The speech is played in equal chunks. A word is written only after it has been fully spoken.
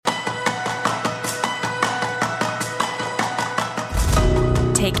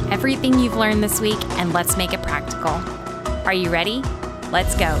take everything you've learned this week and let's make it practical. Are you ready?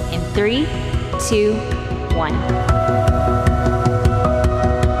 Let's go in 3, 2, 1.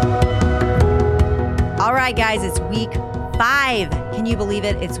 All right, guys, it's week 5. Can you believe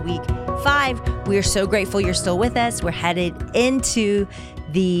it? It's week 5. We are so grateful you're still with us. We're headed into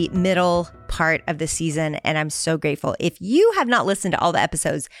the middle part of the season, and I'm so grateful. If you have not listened to all the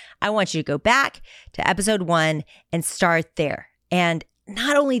episodes, I want you to go back to episode 1 and start there. And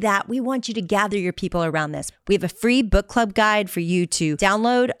not only that, we want you to gather your people around this. We have a free book club guide for you to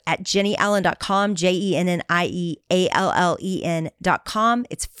download at jennieallen.com, JennieAllen.com.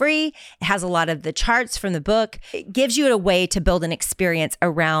 It's free. It has a lot of the charts from the book. It gives you a way to build an experience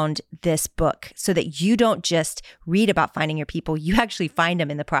around this book so that you don't just read about finding your people, you actually find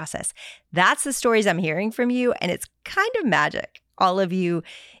them in the process. That's the stories I'm hearing from you, and it's kind of magic. All of you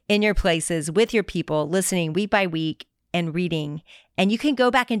in your places with your people, listening week by week and reading. And you can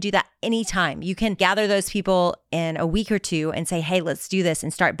go back and do that anytime. You can gather those people in a week or two and say, hey, let's do this,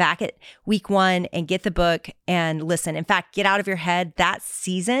 and start back at week 1 and get the book and listen. In fact, get out of your head that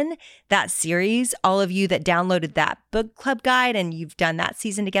season, that series, all of you that downloaded that book club guide and you've done that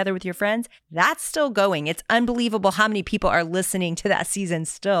season together with your friends, that's still going. It's unbelievable how many people are listening to that season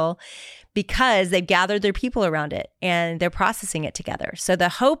still, because they've gathered their people around it and they're processing it together. So the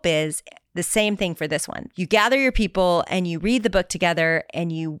hope is the same thing for this one. You gather your people and you read the book together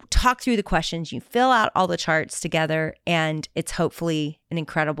and you talk through the questions, you fill out all the charts together, and it's hopefully an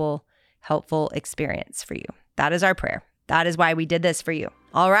incredible, helpful experience for you. That is our prayer. That is why we did this for you.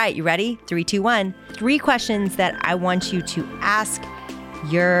 All right, you ready? 3, 2, 1. 3 questions that I want you to ask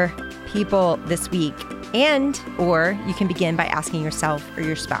your people this week. Or you can begin by asking yourself or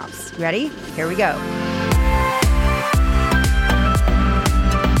your spouse. Ready? Here we go.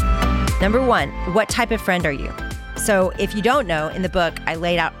 Number 1, what type of friend are you? So if you don't know, in the book, I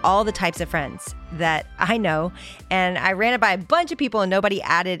laid out all the types of friends that I know, and I ran it by a bunch of people and nobody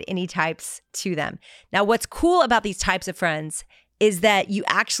added any types to them. Now, what's cool about these types of friends is that you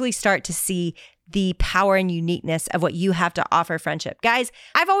actually start to see the power and uniqueness of what you have to offer friendship. Guys,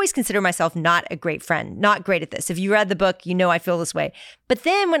 I've always considered myself not a great friend, not great at this. If you read the book, you know I feel this way. But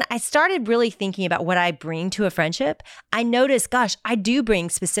then when I started really thinking about what I bring to a friendship, I noticed, gosh, I do bring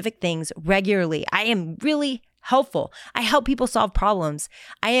specific things regularly. I am really helpful. I help people solve problems.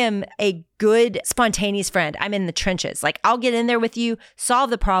 I am a good spontaneous friend. I'm in the trenches. Like, I'll get in there with you, solve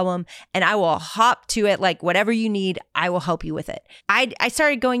the problem, and I will hop to it. Like, whatever you need, I will help you with it. I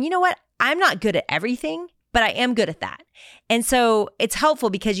started going, you know what? I'm not good at everything, but I am good at that. And so it's helpful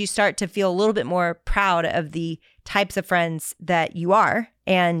because you start to feel a little bit more proud of the types of friends that you are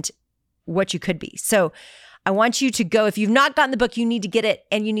and what you could be. So I want you to go, if you've not gotten the book, you need to get it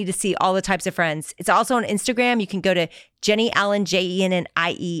and you need to see all the types of friends. It's also on Instagram. You can go to Jennie Allen, JennieAllen.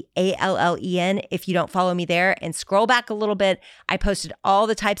 If you don't follow me there, and scroll back a little bit, I posted all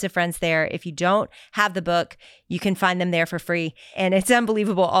the types of friends there. If you don't have the book, you can find them there for free. And it's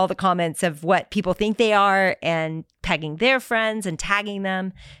unbelievable, all the comments of what people think they are and pegging their friends and tagging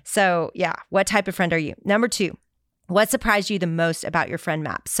them. So yeah, what type of friend are you? Number 2, what surprised you the most about your friend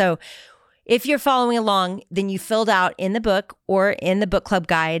map? So if you're following along, then you filled out in the book or in the book club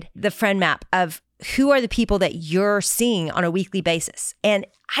guide the friend map of who are the people that you're seeing on a weekly basis. And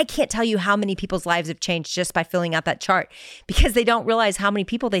I can't tell you how many people's lives have changed just by filling out that chart, because they don't realize how many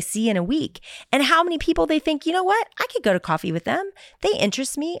people they see in a week and how many people they think, you know what, I could go to coffee with them. They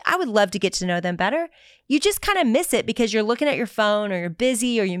interest me. I would love to get to know them better. You just kind of miss it because you're looking at your phone or you're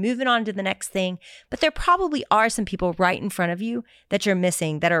busy or you're moving on to the next thing. But there probably are some people right in front of you that you're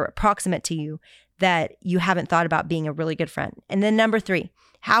missing, that are approximate to you, that you haven't thought about being a really good friend. And then number 3,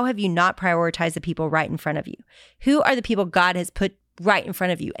 how have you not prioritized the people right in front of you? Who are the people God has put right in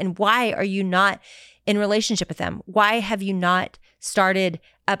front of you? And why are you not in relationship with them? Why have you not started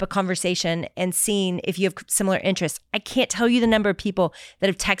up a conversation and seen if you have similar interests? I can't tell you the number of people that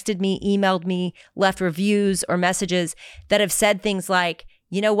have texted me, emailed me, left reviews or messages that have said things like,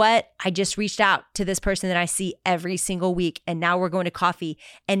 you know what? I just reached out to this person that I see every single week, and now we're going to coffee,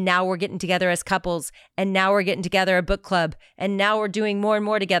 and now we're getting together as couples, and now we're getting together a book club, and now we're doing more and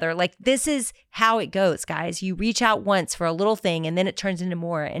more together. Like, this is how it goes, guys. You reach out once for a little thing, and then it turns into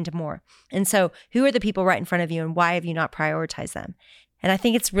more and more. And so who are the people right in front of you, and why have you not prioritized them? And I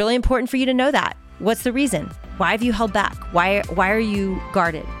think it's really important for you to know that. What's the reason? Why have you held back? Why are you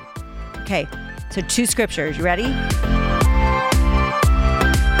guarded? Okay, so 2 scriptures. You ready?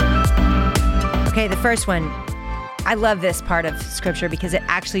 Okay, the first one, I love this part of scripture because it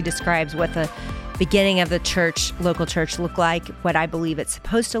actually describes what the beginning of the church, local church, look like, what I believe it's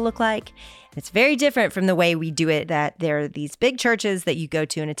supposed to look like. It's very different from the way we do it, that there are these big churches that you go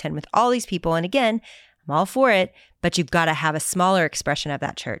to and attend with all these people. And again, I'm all for it, but you've got to have a smaller expression of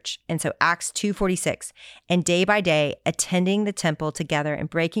that church. And so Acts 2:46, and day by day, attending the temple together and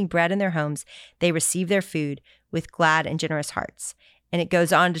breaking bread in their homes, they received their food with glad and generous hearts. And it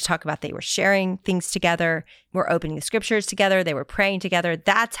goes on to talk about they were sharing things together, were opening the scriptures together, they were praying together.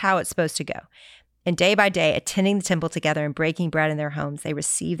 That's how it's supposed to go. And day by day, attending the temple together and breaking bread in their homes, they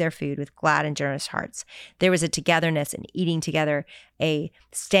received their food with glad and generous hearts. There was a togetherness, an eating together, a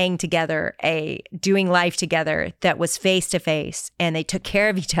staying together, a doing life together that was face to face. And they took care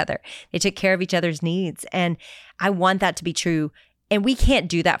of each other. They took care of each other's needs. And I want that to be true. And we can't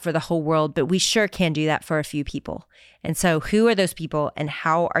do that for the whole world, but we sure can do that for a few people. And so who are those people, and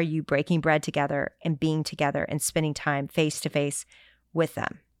how are you breaking bread together and being together and spending time face to face with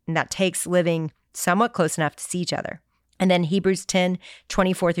them? And that takes living somewhat close enough to see each other. And then Hebrews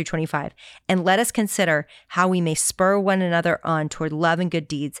 10:24-25. And let us consider how we may spur one another on toward love and good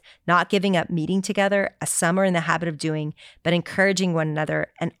deeds, not giving up meeting together, as some are in the habit of doing, but encouraging one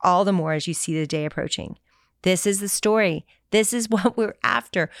another, and all the more as you see the day approaching. This is the story. This is what we're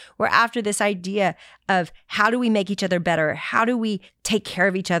after. We're after this idea of how do we make each other better? How do we take care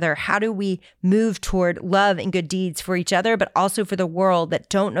of each other? How do we move toward love and good deeds for each other, but also for the world that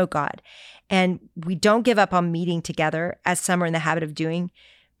don't know God? And we don't give up on meeting together, as some are in the habit of doing,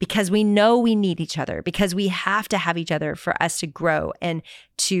 because we know we need each other, because we have to have each other for us to grow and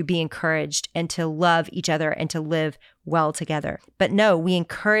to be encouraged and to love each other and to live well together. But no, we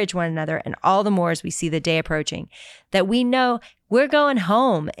encourage one another, and all the more as we see the day approaching, that we know we're going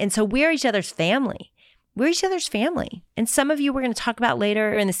home. And so we're each other's family. We're each other's family. And some of you we're going to talk about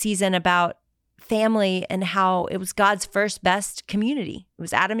later in the season about family and how it was God's first best community. It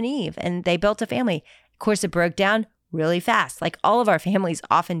was Adam and Eve, and they built a family. Of course, it broke down really fast, like all of our families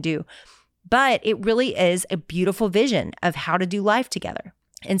often do. But it really is a beautiful vision of how to do life together.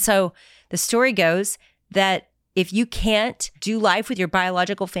 And so the story goes that if you can't do life with your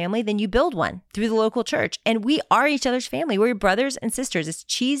biological family, then you build one through the local church. And we are each other's family. We're your brothers and sisters. It's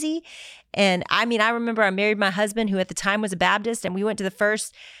cheesy. And I mean, I remember I married my husband, who at the time was a Baptist, and we went to the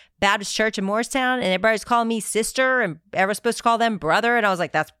First Baptist Church in Morristown, and everybody was calling me sister, and I was supposed to call them brother. And I was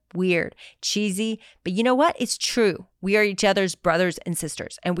like, that's weird, cheesy. But you know what? It's true. We are each other's brothers and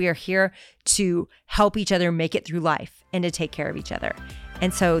sisters, and we are here to help each other make it through life and to take care of each other.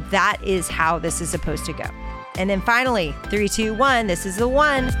 And so that is how this is supposed to go. And then finally, 3, 2, 1, this is the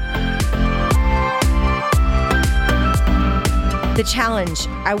one. The challenge,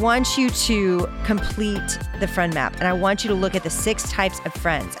 I want you to complete the friend map, and I want you to look at the 6 types of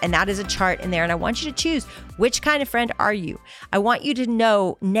friends, and that is a chart in there. And I want you to choose, which kind of friend are you? I want you to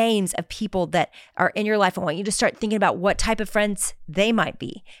know names of people that are in your life. I want you to start thinking about what type of friends they might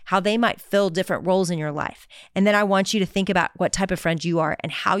be, how they might fill different roles in your life. And then I want you to think about what type of friend you are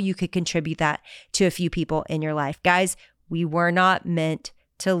and how you could contribute that to a few people in your life. Guys, we were not meant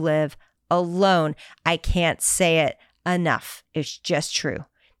to live alone. I can't say it enough. It's just true.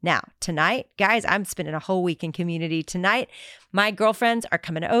 Now, tonight, guys, I'm spending a whole week in community. Tonight, my girlfriends are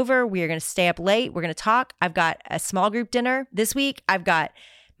coming over. We are going to stay up late. We're going to talk. I've got a small group dinner this week. I've got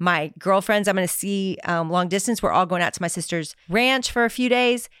my girlfriends I'm going to see long distance. We're all going out to my sister's ranch for a few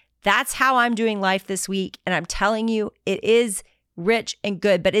days. That's how I'm doing life this week. And I'm telling you, it is rich and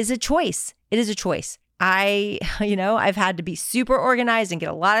good, but it's a choice. It is a choice. I've had to be super organized and get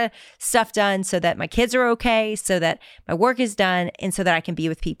a lot of stuff done so that my kids are okay, so that my work is done, and so that I can be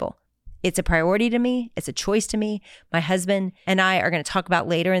with people. It's a priority to me. It's a choice to me. My husband and I are going to talk about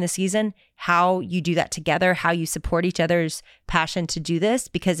later in the season how you do that together, how you support each other's passion to do this,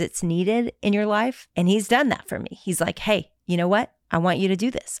 because it's needed in your life. And he's done that for me. He's like, hey, you know what? I want you to do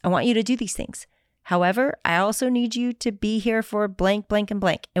this. I want you to do these things. However, I also need you to be here for blank, blank, and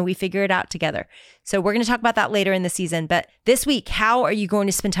blank, and we figure it out together. So we're going to talk about that later in the season. But this week, how are you going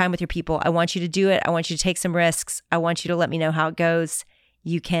to spend time with your people? I want you to do it. I want you to take some risks. I want you to let me know how it goes.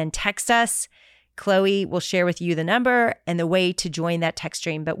 You can text us. Chloe will share with you the number and the way to join that text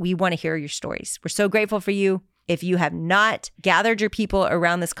stream, but we want to hear your stories. We're so grateful for you. If you have not gathered your people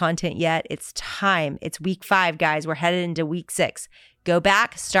around this content yet, it's time. It's week 5, guys. We're headed into week 6. Go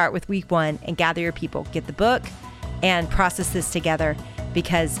back, start with week 1, and gather your people. Get the book and process this together,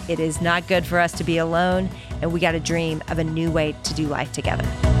 because it is not good for us to be alone, and we got to dream of a new way to do life together.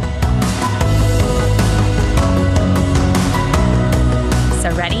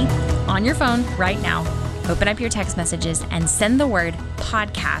 So ready? On your phone right now, open up your text messages and send the word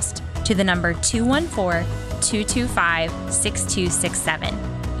podcast to the number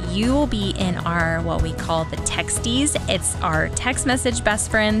 214-225-6267. you will be in our, what we call the texties. It's our text message best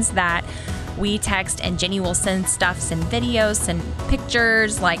friends that we text, and Jenny will send stuff, send videos, send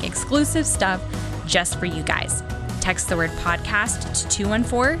pictures, like exclusive stuff just for you guys. Text the word podcast to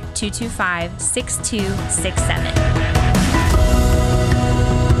 214-225-6267.